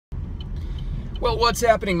Well, what's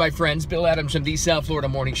happening, my friends? Bill Adams from the South Florida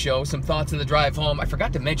Morning Show. Some thoughts on the drive home. I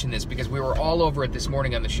forgot to mention this because we were all over it this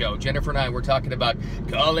morning on the show. Jennifer and I were talking about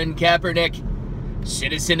Colin Kaepernick,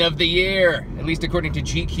 Citizen of the Year, at least according to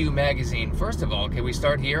GQ magazine. First of all, can we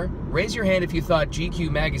start here? Raise your hand if you thought GQ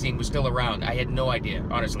magazine was still around. I had no idea,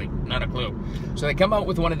 honestly, not a clue. So they come out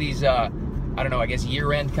with one of these, I don't know, I guess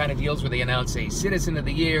year-end kind of deals where they announce a Citizen of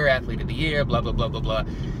the Year, Athlete of the Year, blah, blah, blah, blah, blah.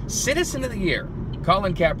 Citizen of the Year,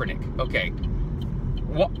 Colin Kaepernick. Okay.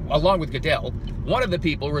 Along with Goodell, one of the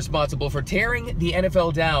people responsible for tearing the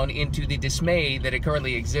NFL down into the dismay that it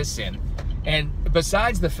currently exists in. And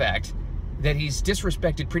besides the fact that he's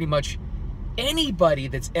disrespected pretty much anybody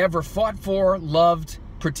that's ever fought for, loved,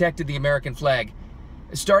 protected the American flag,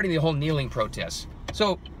 starting the whole kneeling protests.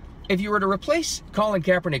 So if you were to replace Colin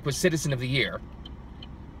Kaepernick with Citizen of the Year,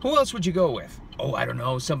 who else would you go with? Oh, I don't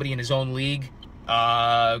know, somebody in his own league.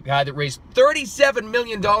 Guy that raised $37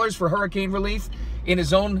 million for hurricane relief in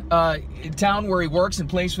his own town where he works and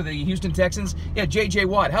plays for the Houston Texans. Yeah, J.J.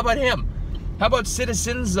 Watt. How about him? How about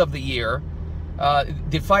Citizens of the Year,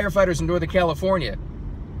 the firefighters in Northern California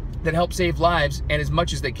that help save lives and as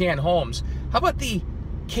much as they can, homes? How about the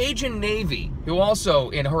Cajun Navy, who also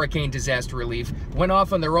in hurricane disaster relief went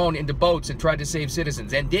off on their own into boats and tried to save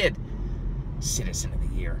citizens, and did? Citizen of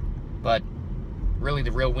the Year. But really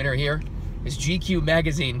the real winner here is GQ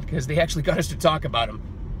magazine, because they actually got us to talk about him.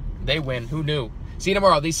 They win. Who knew? See you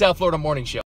tomorrow, the South Florida Morning Show.